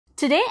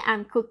Today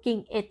I'm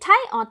cooking a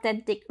Thai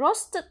authentic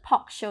roasted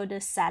pork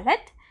shoulder salad.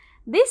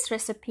 This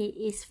recipe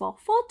is for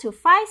 4 to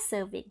 5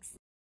 servings.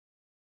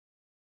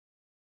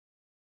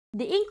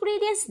 The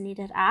ingredients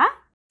needed are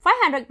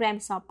 500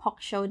 grams of pork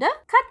shoulder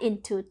cut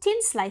into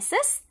thin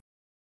slices,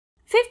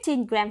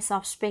 15 grams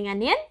of spring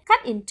onion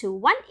cut into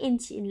 1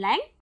 inch in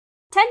length,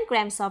 10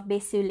 grams of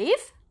basil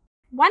leaf,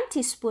 1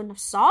 teaspoon of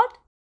salt,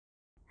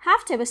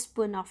 half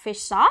tablespoon of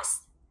fish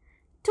sauce,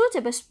 2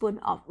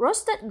 tablespoons of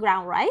roasted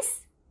ground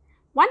rice,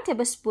 1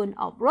 tablespoon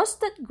of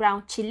roasted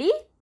ground chili,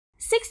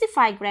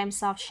 65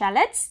 grams of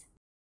shallots,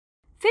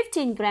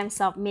 15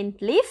 grams of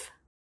mint leaf,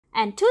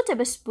 and 2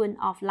 tablespoons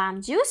of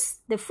lime juice.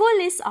 The full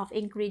list of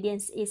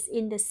ingredients is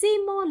in the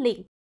See More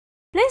link.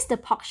 Place the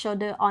pork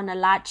shoulder on a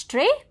large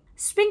tray,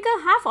 sprinkle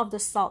half of the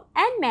salt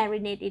and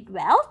marinate it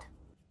well.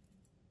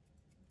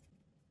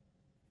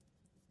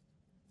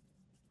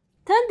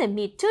 Turn the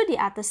meat to the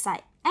other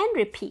side and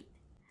repeat.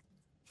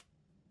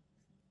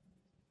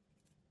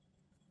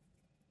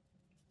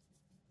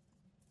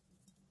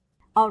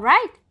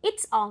 Alright,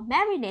 it's all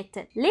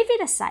marinated. Leave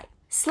it aside.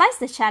 Slice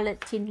the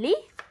shallot thinly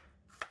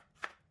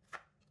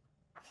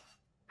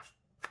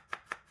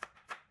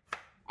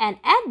and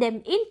add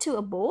them into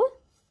a bowl.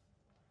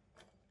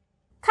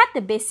 Cut the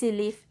basil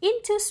leaf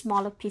into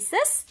smaller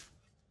pieces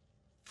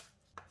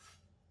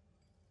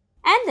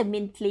and the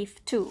mint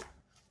leaf too.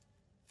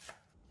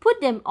 Put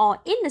them all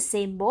in the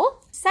same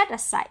bowl, set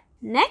aside.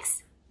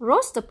 Next,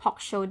 roast the pork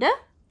shoulder.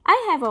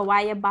 I have a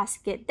wire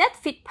basket that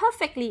fits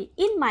perfectly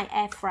in my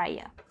air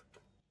fryer.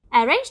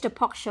 Arrange the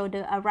pork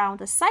shoulder around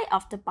the side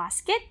of the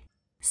basket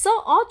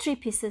so all 3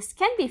 pieces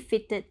can be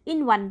fitted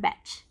in one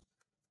batch.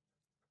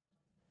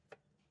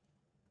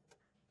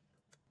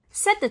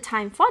 Set the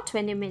time for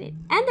 20 minutes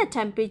and the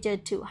temperature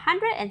to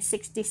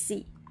 160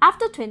 C.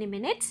 After 20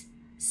 minutes,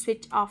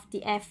 switch off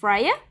the air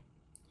fryer.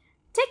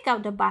 Take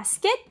out the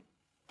basket.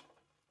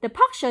 The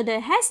pork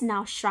shoulder has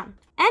now shrunk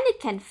and it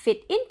can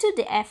fit into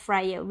the air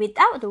fryer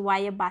without the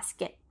wire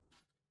basket.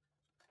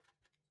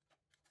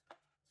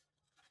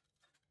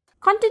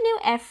 Continue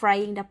air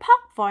frying the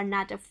pork for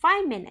another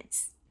 5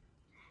 minutes.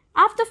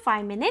 After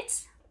 5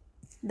 minutes,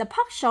 the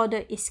pork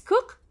shoulder is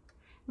cooked.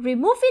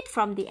 Remove it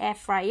from the air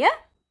fryer.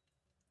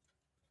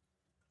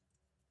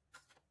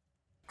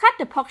 Cut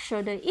the pork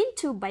shoulder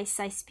into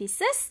bite-sized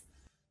pieces.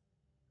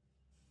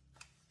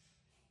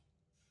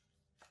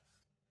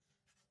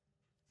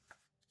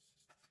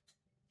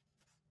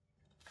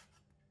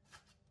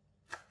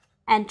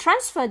 And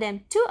transfer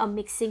them to a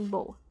mixing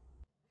bowl.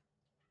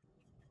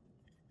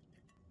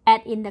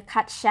 Add in the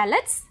cut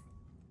shallots,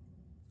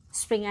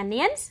 spring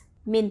onions,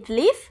 mint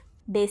leaf,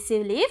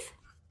 basil leaf,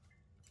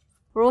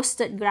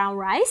 roasted ground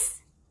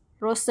rice,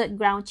 roasted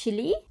ground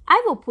chili.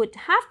 I will put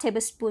half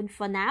tablespoon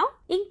for now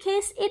in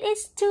case it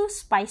is too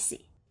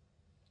spicy.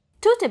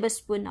 2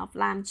 tablespoons of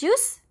lime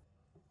juice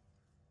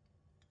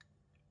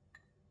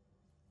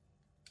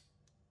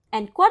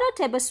and 1/4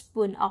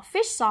 tablespoon of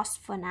fish sauce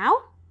for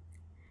now.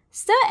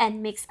 Stir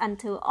and mix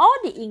until all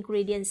the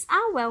ingredients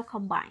are well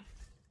combined.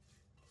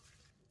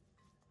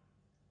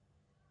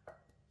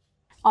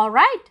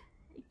 Alright,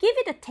 give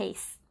it a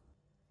taste.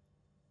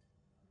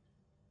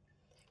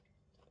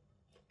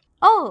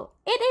 Oh,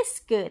 it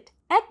is good.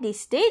 At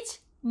this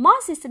stage,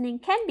 more seasoning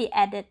can be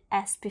added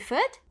as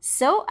preferred,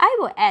 so I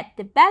will add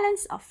the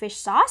balance of fish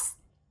sauce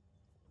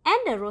and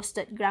the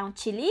roasted ground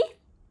chili.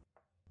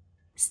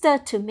 Stir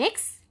to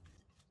mix.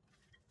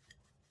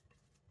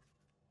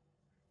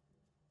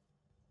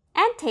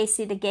 And taste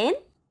it again.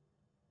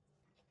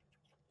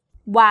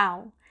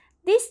 Wow,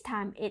 this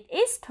time it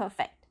is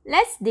perfect.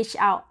 Let's dish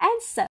out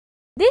and serve.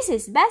 This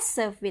is best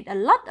served with a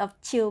lot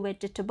of chilled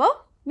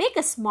vegetable. Make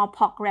a small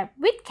pork wrap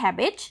with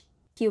cabbage,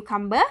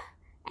 cucumber,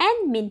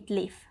 and mint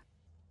leaf.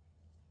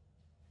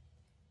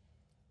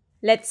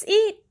 Let's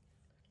eat!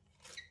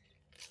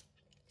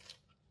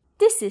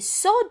 This is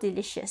so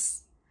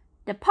delicious.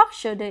 The pork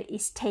shoulder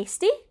is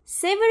tasty,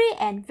 savory,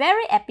 and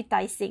very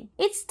appetizing.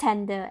 It's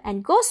tender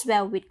and goes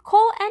well with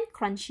cold and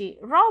crunchy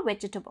raw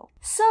vegetable.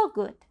 So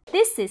good.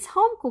 This is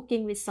Home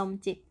Cooking with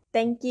Somjit.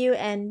 Thank you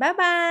and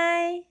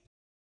bye-bye.